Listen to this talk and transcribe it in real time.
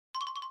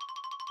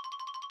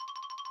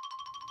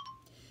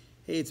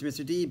Hey, it's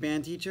Mr. D,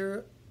 band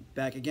teacher,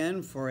 back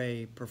again for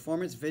a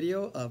performance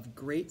video of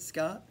Great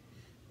Scott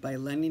by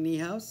Lennie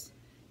Niehaus.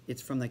 It's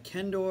from the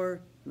Kendor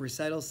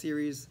Recital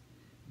Series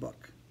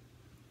book.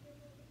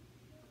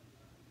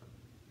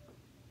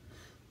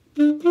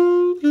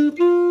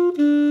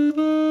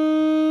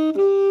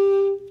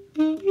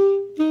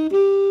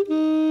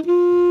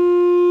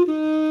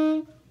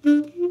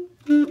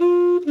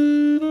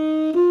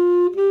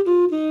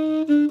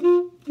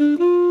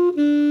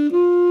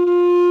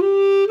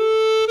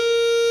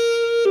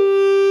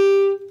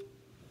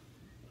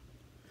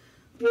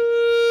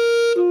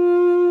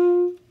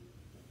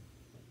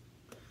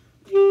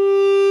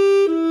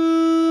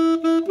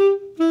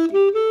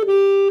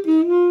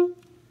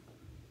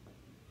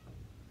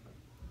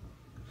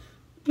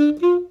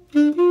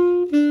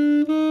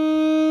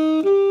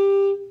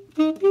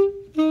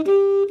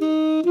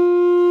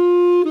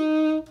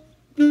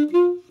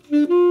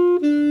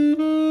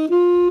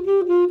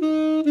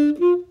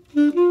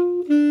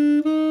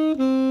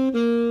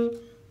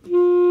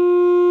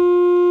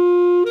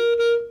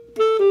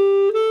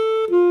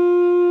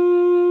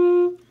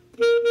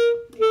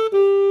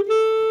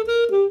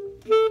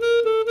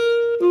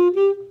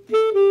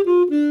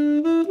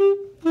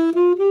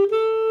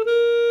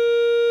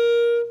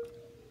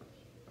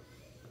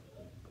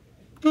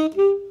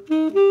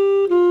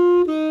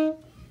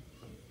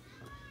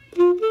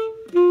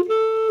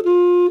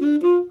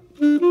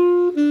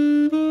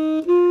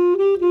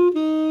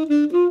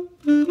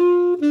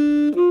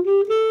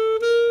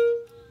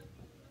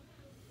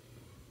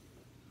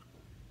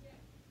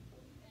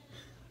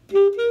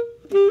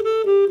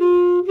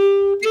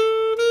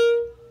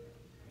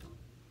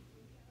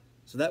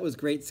 So that was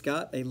Great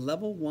Scott, a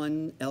level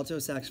 1 alto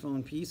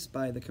saxophone piece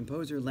by the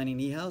composer Lennie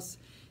Niehaus.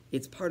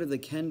 It's part of the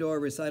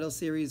Kendor Recital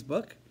Series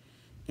book.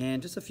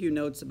 And just a few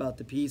notes about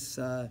the piece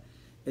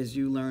as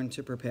you learn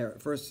to prepare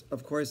it. First,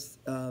 of course,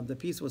 the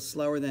piece was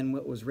slower than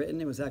what was written.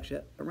 It was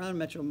actually around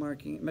metronome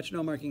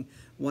marking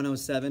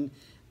 107.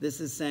 This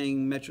is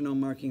saying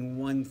metronome marking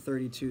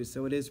 132,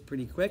 so it is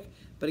pretty quick.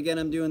 But again,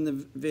 I'm doing the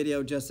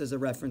video just as a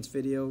reference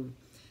video.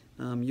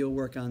 You'll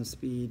work on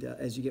speed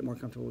as you get more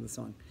comfortable with the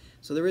song.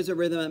 So there is a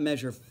rhythm at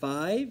measure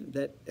 5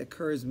 that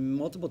occurs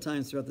multiple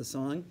times throughout the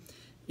song.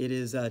 It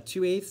is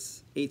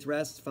 2/8, eighth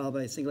rest, followed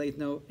by a single eighth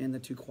note and the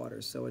 2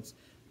 quarters. So it's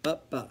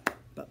ba-ba,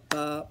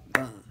 ba-ba,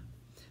 ba.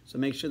 So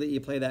make sure that you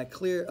play that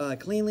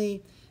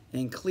cleanly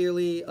and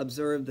clearly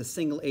observe the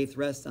single eighth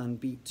rest on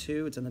beat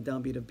 2. It's on the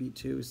downbeat of beat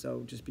 2,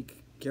 so just be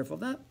careful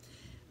of that.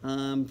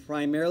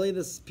 Primarily,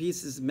 this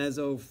piece is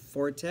mezzo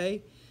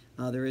forte.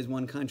 There is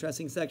one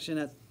contrasting section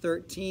at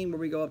 13 where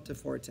we go up to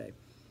forte.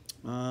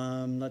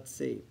 Let's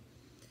see.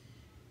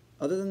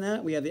 Other than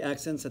that, we have the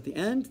accents at the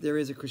end. There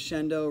is a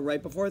crescendo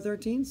right before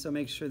 13, so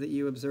make sure that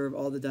you observe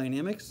all the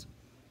dynamics.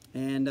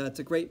 And it's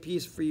a great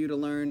piece for you to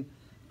learn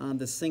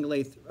the single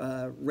eighth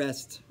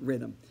rest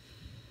rhythm.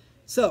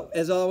 So,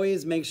 as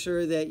always, make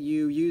sure that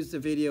you use the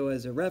video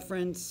as a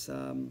reference.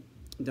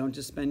 Don't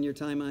just spend your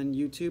time on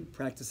YouTube.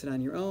 Practice it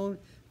on your own.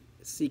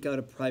 Seek out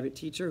a private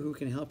teacher who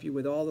can help you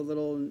with all the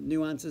little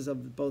nuances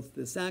of both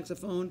the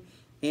saxophone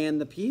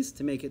and the piece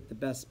to make it the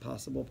best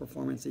possible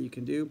performance that you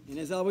can do. And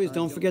as always,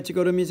 don't forget to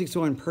go to a music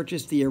store and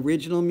purchase the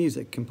original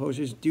music.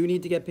 Composers do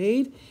need to get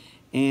paid,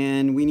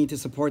 and we need to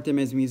support them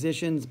as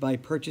musicians by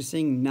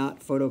purchasing, not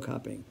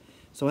photocopying.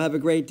 So have a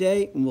great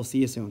day, and we'll see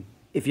you soon.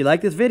 If you like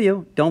this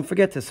video, don't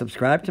forget to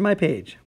subscribe to my page.